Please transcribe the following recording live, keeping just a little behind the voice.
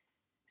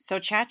So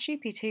Chat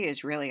GPT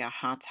is really a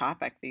hot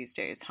topic these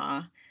days,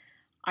 huh?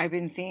 I've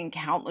been seeing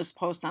countless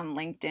posts on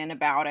LinkedIn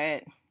about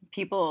it.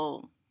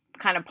 People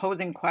kind of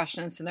posing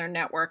questions to their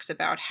networks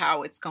about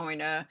how it's going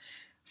to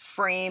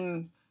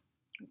frame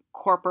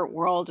corporate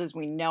world as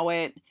we know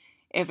it,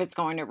 if it's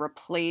going to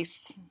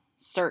replace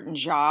certain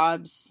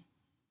jobs,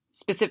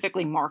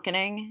 specifically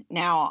marketing.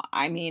 Now,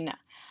 I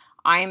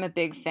am a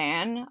big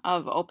fan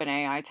of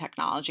OpenAI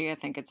technology. I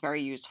think it's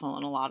very useful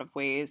in a lot of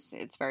ways.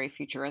 It's very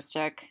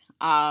futuristic.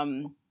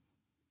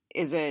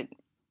 Is it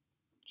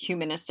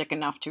humanistic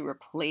enough to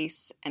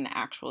replace an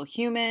actual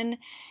human?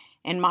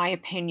 In my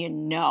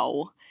opinion,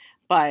 no.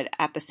 But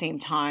at the same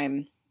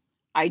time,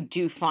 I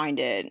do find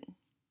it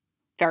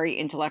very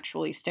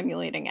intellectually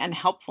stimulating and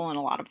helpful in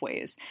a lot of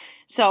ways.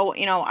 So,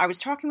 I was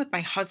talking with my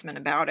husband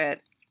about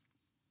it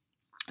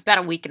about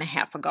a week and a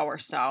half ago or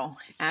so,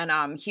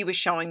 and he was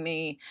showing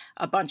me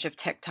a bunch of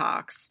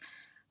TikToks.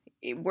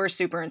 We're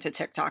super into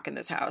TikTok in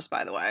this house,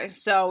 by the way.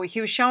 So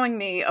he was showing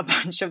me a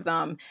bunch of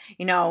them,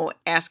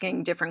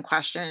 asking different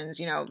questions,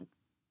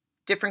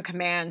 different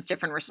commands,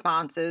 different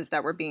responses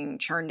that were being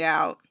churned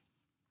out.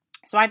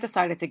 So I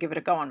decided to give it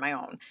a go on my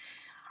own.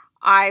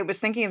 I was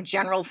thinking of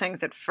general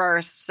things at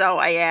first. So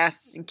I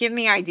asked, give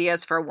me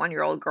ideas for a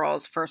 1-year-old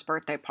girl's first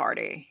birthday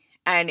party.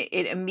 And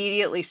it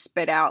immediately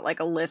spit out like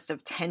a list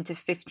of 10 to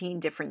 15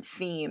 different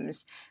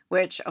themes,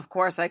 which of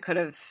course I could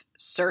have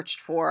searched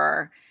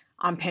for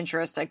on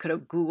Pinterest. I could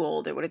have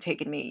Googled. It would have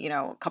taken me,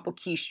 a couple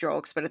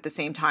keystrokes. But at the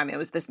same time, it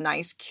was this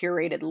nice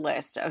curated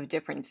list of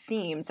different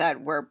themes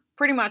that were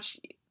pretty much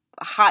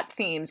hot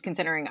themes,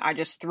 considering I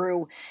just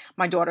threw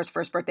my daughter's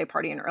first birthday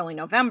party in early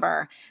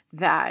November,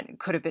 that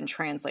could have been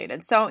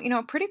translated. So,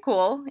 pretty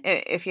cool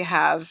if you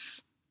have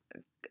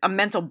a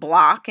mental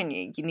block and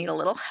you need a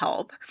little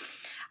help.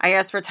 I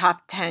asked for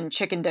top 10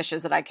 chicken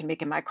dishes that I can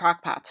make in my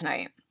crock pot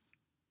tonight.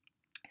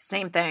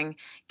 Same thing,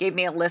 gave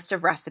me a list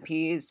of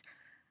recipes.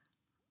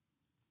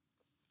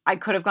 I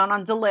could have gone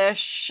on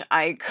Delish.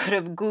 I could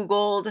have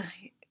Googled,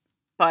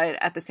 but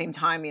at the same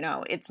time,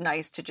 it's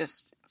nice to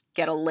just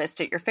get a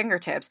list at your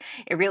fingertips.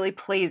 It really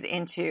plays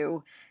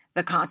into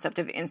the concept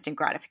of instant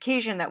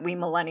gratification that we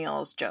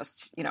millennials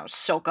just,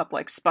 soak up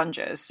like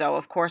sponges. So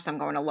of course I'm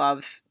going to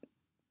love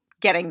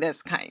getting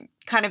this kind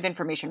of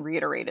information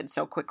reiterated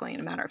so quickly in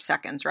a matter of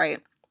seconds,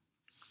 right?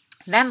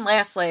 Then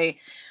lastly,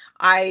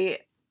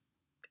 I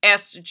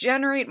asked to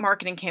generate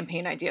marketing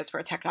campaign ideas for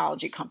a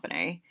technology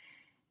company.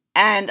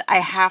 And I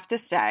have to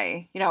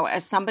say,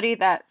 as somebody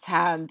that's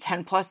had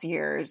 10 plus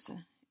years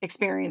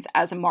experience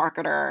as a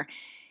marketer,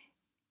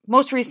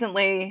 most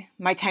recently,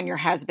 my tenure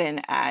has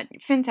been at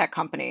fintech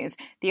companies.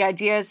 The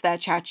ideas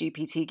that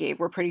ChatGPT gave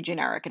were pretty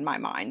generic in my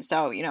mind.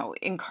 So,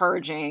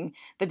 encouraging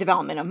the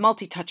development of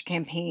multi-touch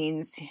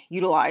campaigns,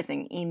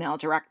 utilizing email,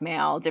 direct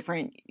mail,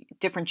 different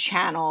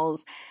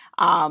channels,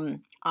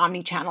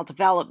 omni-channel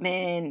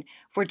development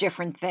for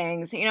different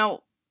things.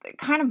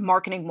 Kind of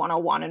marketing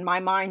 101 in my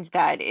mind,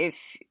 that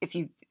if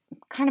you've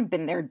kind of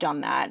been there,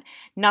 done that,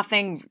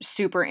 nothing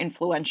super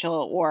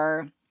influential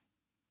or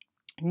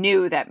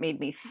new that made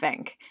me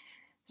think.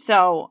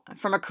 So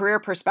from a career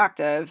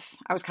perspective,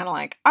 I was kind of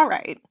like, all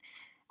right.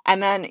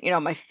 And then,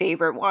 my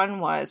favorite one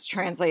was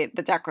translate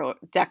the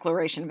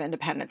Declaration of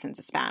Independence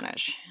into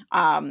Spanish.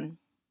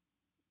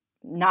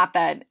 Not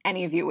that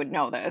any of you would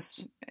know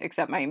this,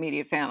 except my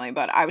immediate family,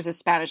 but I was a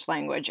Spanish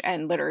language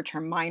and literature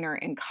minor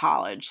in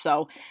college.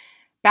 So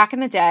back in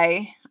the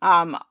day,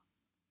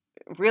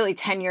 really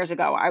 10 years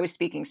ago, I was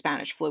speaking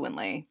Spanish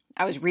fluently.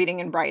 I was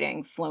reading and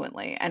writing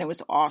fluently, and it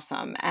was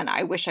awesome. And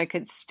I wish I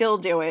could still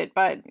do it,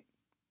 but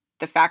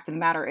the fact of the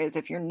matter is,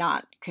 if you're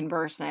not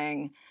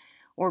conversing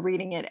or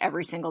reading it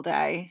every single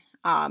day,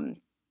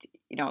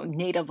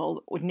 native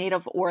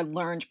or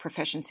learned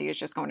proficiency is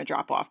just going to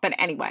drop off. But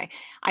anyway,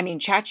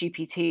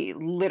 ChatGPT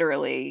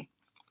literally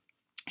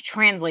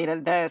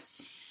translated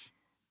this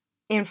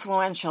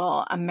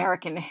influential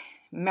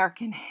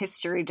American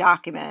history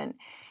document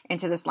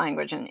into this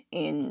language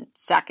in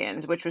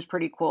seconds, which was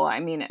pretty cool.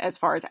 As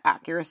far as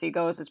accuracy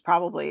goes, it's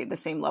probably the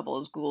same level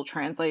as Google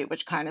Translate,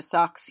 which kind of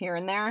sucks here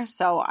and there.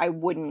 So I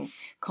wouldn't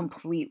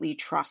completely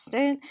trust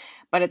it.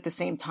 But at the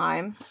same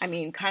time,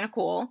 kind of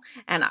cool.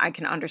 And I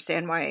can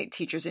understand why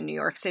teachers in New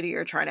York City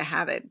are trying to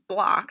have it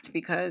blocked,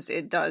 because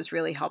it does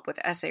really help with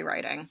essay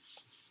writing.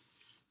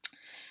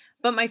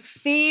 But my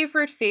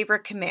favorite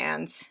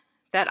command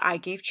that I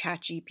gave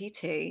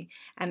ChatGPT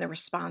and the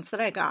response that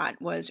I got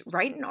was,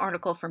 write an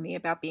article for me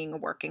about being a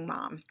working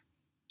mom.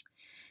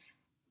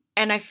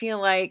 And I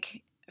feel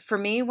like for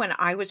me, when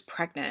I was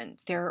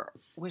pregnant, there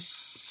was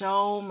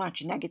so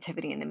much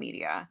negativity in the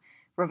media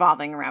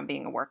revolving around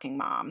being a working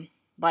mom.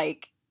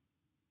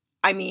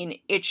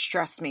 It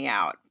stressed me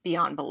out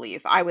beyond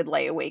belief. I would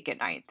lay awake at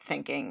night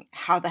thinking,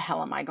 how the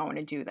hell am I going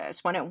to do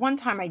this? When at one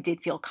time I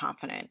did feel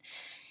confident.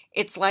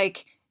 It's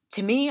like,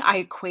 to me, I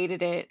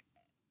equated it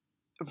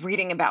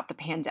reading about the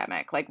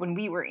pandemic, like when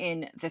we were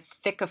in the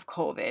thick of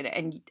COVID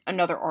and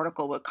another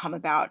article would come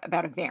about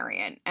a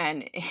variant.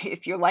 And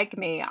if you're like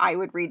me, I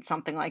would read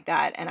something like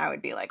that and I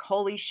would be like,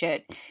 holy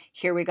shit,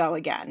 here we go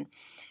again.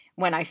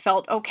 when I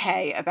felt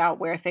okay about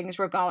where things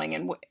were going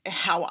and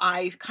how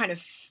I kind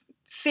of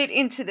fit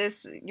into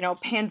this,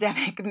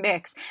 pandemic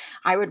mix,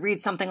 I would read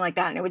something like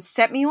that and it would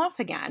set me off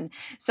again.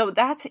 So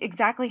that's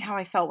exactly how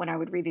I felt when I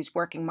would read these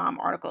working mom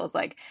articles.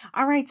 Like,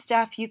 all right,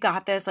 Steph, you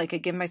got this. Like, I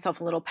give myself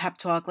a little pep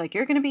talk, like,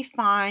 you're going to be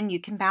fine. You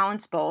can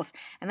balance both.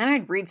 And then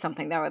I'd read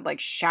something that would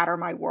like shatter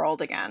my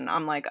world again.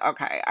 I'm like,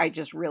 okay, I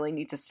just really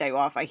need to stay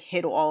off. I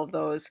hid all of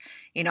those,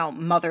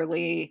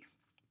 motherly,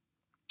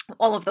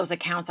 all of those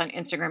accounts on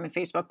Instagram and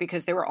Facebook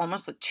because they were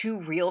almost too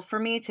real for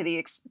me to the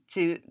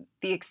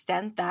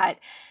extent that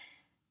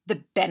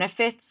the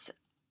benefits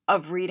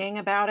of reading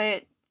about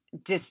it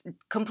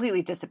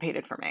completely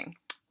dissipated for me.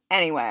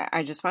 Anyway,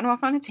 I just went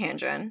off on a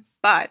tangent,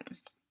 but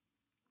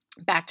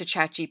back to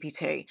Chat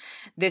GPT.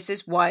 This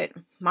is what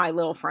my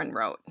little friend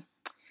wrote.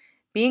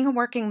 Being a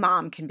working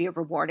mom can be a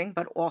rewarding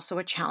but also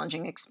a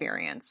challenging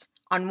experience.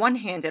 On one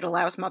hand, it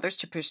allows mothers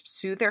to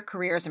pursue their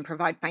careers and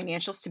provide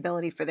financial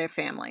stability for their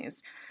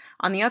families.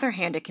 On the other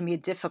hand, it can be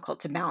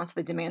difficult to balance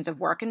the demands of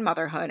work and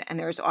motherhood, and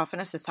there is often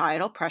a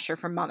societal pressure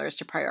for mothers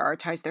to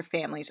prioritize their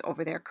families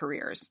over their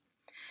careers.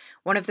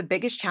 One of the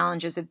biggest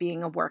challenges of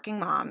being a working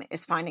mom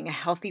is finding a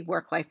healthy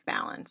work-life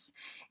balance.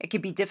 It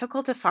can be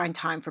difficult to find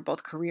time for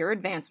both career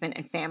advancement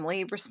and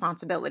family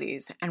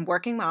responsibilities, and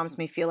working moms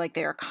may feel like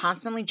they are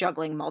constantly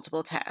juggling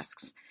multiple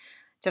tasks.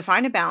 To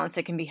find a balance,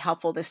 it can be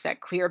helpful to set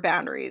clear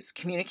boundaries,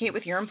 communicate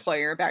with your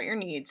employer about your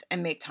needs,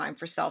 and make time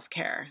for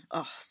self-care.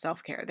 Oh,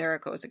 self-care. There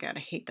it goes again.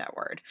 I hate that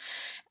word.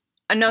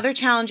 Another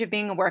challenge of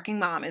being a working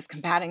mom is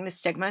combating the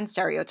stigma and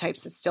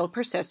stereotypes that still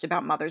persist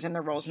about mothers and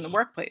their roles in the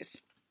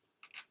workplace.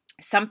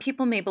 Some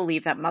people may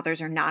believe that mothers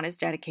are not as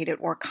dedicated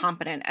or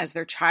competent as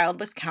their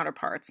childless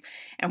counterparts,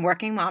 and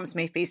working moms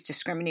may face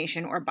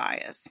discrimination or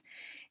bias.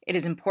 It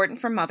is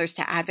important for mothers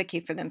to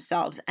advocate for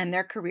themselves and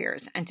their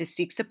careers and to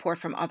seek support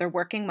from other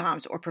working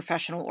moms or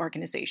professional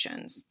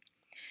organizations.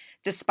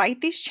 Despite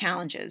these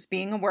challenges,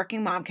 being a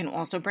working mom can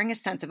also bring a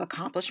sense of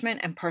accomplishment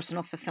and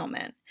personal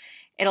fulfillment.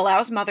 It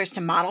allows mothers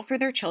to model for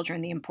their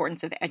children the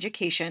importance of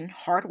education,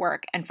 hard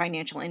work, and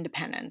financial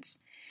independence.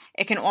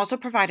 It can also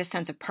provide a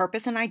sense of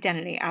purpose and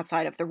identity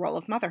outside of the role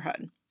of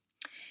motherhood.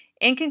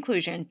 In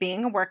conclusion,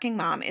 being a working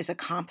mom is a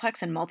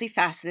complex and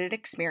multifaceted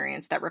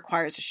experience that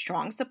requires a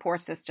strong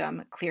support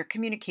system, clear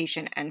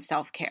communication, and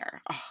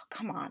self-care. Oh,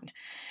 come on.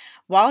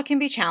 While it can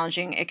be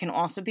challenging, it can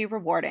also be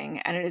rewarding,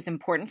 and it is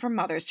important for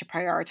mothers to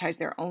prioritize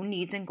their own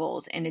needs and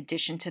goals in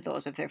addition to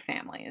those of their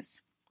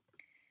families.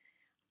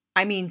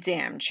 I mean,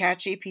 damn,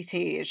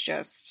 ChatGPT is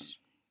just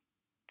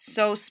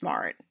so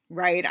smart,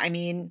 right? I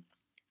mean,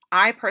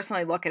 I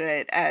personally look at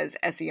it as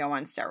SEO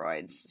on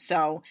steroids.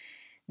 So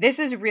this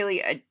is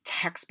really a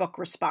textbook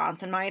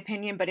response, in my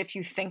opinion. But if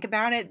you think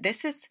about it,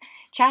 this is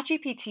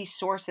ChatGPT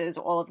sources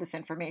all of this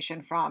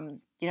information from,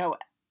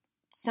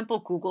 simple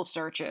Google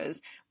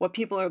searches, what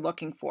people are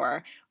looking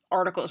for,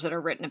 articles that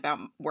are written about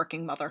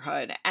working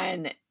motherhood,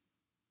 and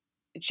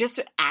just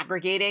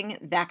aggregating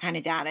that kind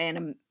of data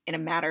in a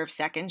matter of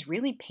seconds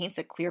really paints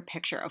a clear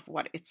picture of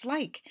what it's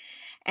like.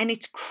 And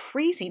it's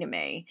crazy to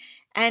me.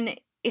 And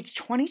it's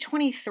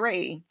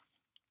 2023,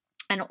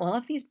 and all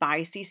of these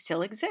biases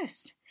still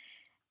exist.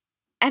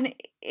 And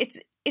it's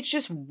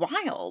just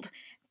wild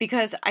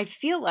because I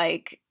feel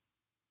like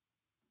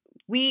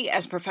we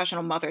as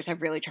professional mothers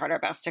have really tried our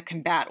best to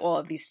combat all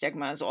of these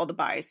stigmas, all the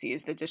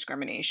biases, the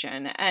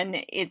discrimination, and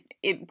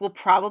it will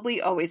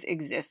probably always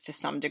exist to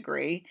some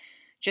degree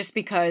just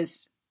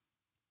because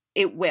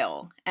it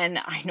will. And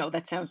I know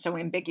that sounds so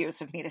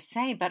ambiguous of me to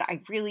say, but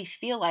I really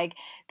feel like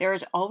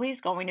there's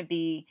always going to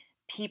be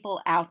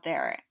people out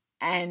there.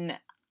 And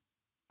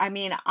I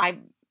mean,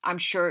 I'm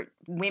sure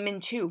women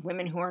too,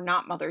 women who are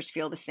not mothers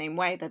feel the same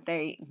way, that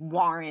they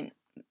warrant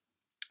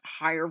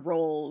higher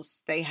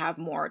roles. They have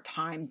more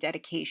time,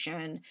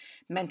 dedication,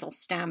 mental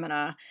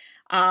stamina.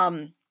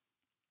 But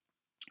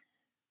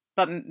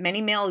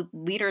many male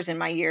leaders in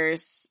my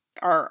years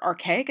are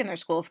archaic in their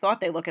school of thought.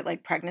 They look at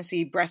like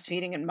pregnancy,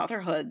 breastfeeding, and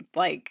motherhood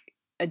like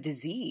a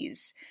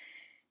disease.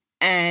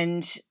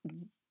 And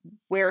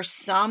where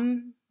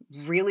some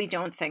really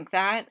don't think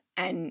that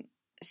and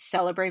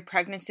celebrate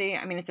pregnancy,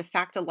 I mean, it's a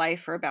fact of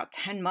life for about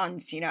 10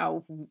 months.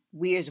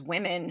 We as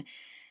women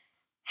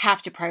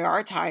have to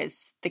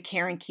prioritize the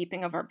care and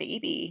keeping of our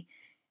baby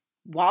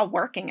while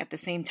working at the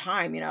same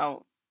time,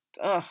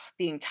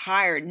 being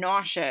tired,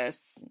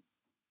 nauseous,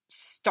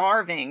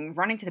 starving,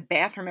 running to the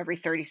bathroom every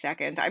 30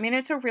 seconds. I mean,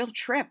 it's a real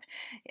trip.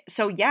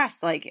 So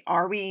yes, like,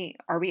 are we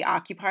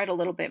occupied a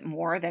little bit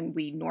more than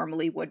we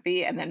normally would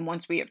be? And then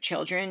once we have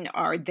children,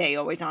 are they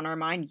always on our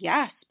mind?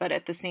 Yes. But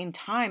at the same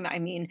time, I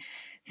mean,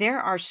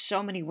 there are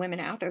so many women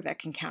out there that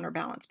can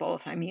counterbalance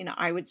both. I mean,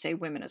 I would say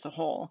women as a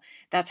whole,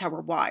 that's how we're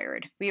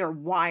wired. We are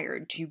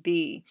wired to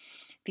be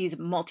these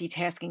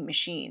multitasking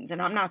machines. And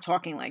I'm not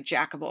talking like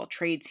jack of all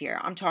trades here.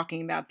 I'm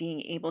talking about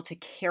being able to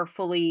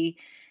carefully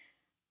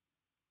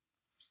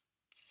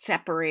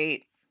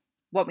separate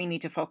what we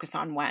need to focus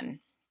on when.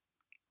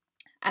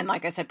 And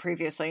like I said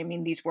previously, I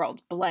mean, these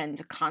worlds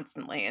blend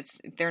constantly.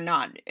 It's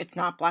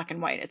not black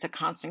and white. It's a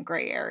constant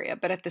gray area.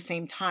 But at the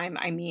same time,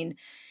 I mean,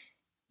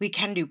 we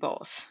can do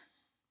both.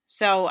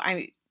 So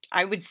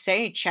I would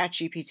say Chat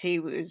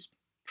GPT was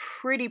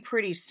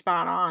pretty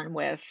spot on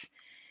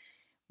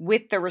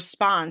with the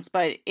response,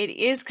 but it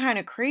is kind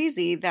of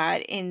crazy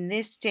that in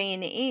this day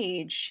and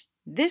age,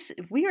 this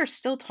we are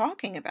still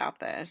talking about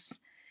this.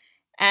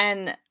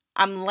 And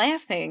I'm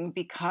laughing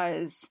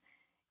because,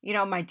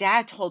 my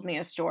dad told me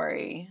a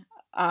story,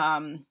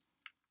 20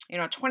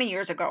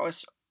 years ago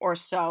or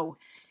so,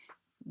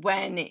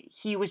 when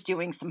he was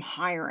doing some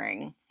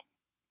hiring.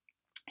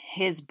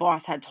 His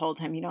boss had told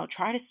him,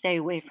 try to stay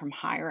away from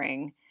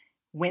hiring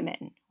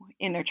women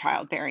in their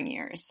childbearing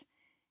years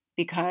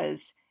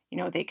because,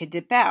 they could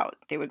dip out.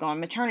 They would go on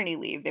maternity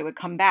leave. They would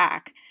come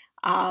back.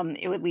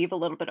 It would leave a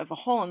little bit of a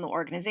hole in the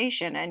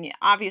organization. And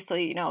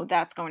obviously,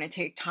 that's going to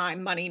take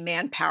time, money,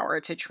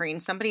 manpower to train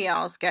somebody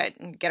else, get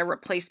a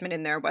replacement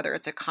in there, whether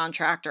it's a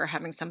contract or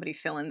having somebody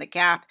fill in the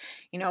gap,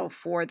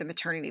 for the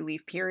maternity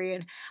leave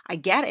period. I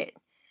get it.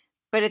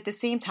 But at the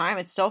same time,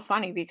 it's so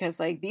funny because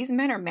like these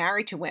men are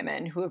married to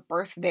women who have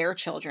birthed their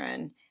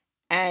children.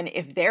 And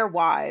if their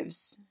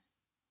wives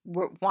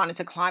wanted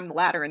to climb the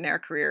ladder in their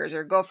careers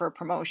or go for a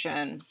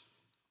promotion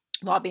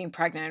while being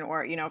pregnant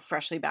or,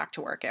 freshly back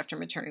to work after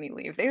maternity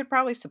leave, they would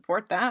probably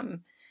support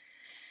them.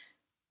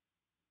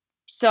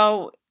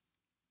 So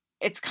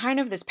it's kind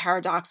of this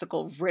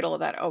paradoxical riddle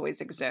that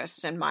always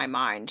exists in my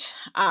mind.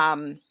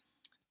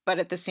 But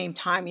at the same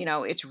time,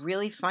 it's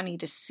really funny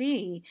to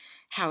see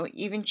how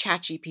even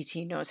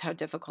ChatGPT knows how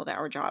difficult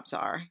our jobs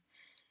are.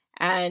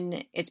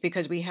 And it's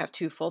because we have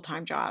 2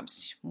 full-time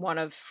jobs, one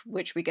of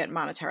which we get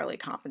monetarily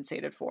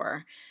compensated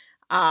for.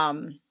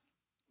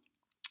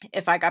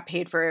 If I got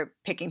paid for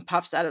picking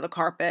puffs out of the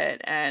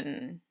carpet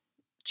and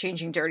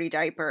changing dirty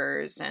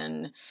diapers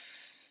and,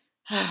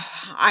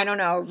 I don't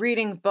know,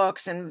 reading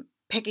books and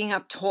picking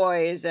up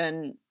toys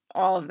and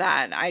all of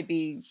that, I'd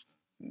be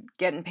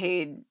getting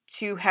paid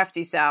 2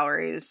 hefty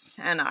salaries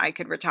and I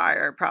could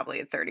retire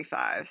probably at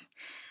 35,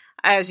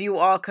 as you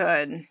all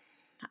could.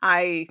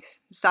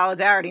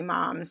 Solidarity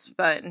moms,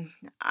 but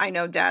I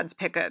know dads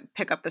pick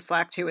up the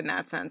slack too in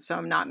that sense, so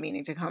I'm not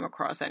meaning to come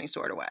across any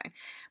sort of way.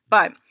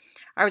 But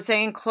I would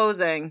say in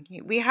closing,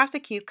 we have to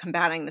keep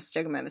combating the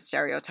stigma and the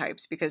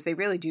stereotypes because they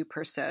really do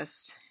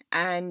persist.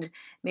 And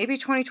maybe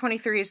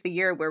 2023 is the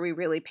year where we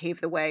really pave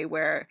the way,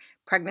 where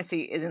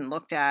pregnancy isn't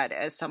looked at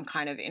as some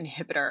kind of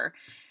inhibitor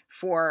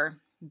for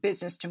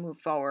business to move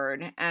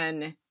forward.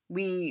 And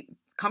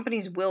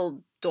companies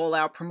will dole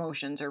out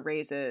promotions or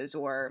raises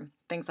or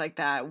things like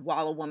that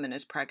while a woman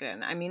is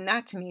pregnant. I mean,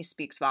 that to me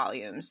speaks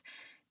volumes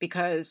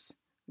because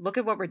look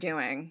at what we're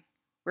doing.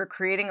 We're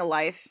creating a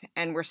life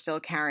and we're still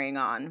carrying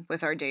on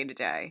with our day to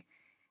day.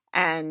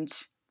 And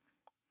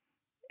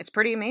it's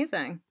pretty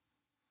amazing.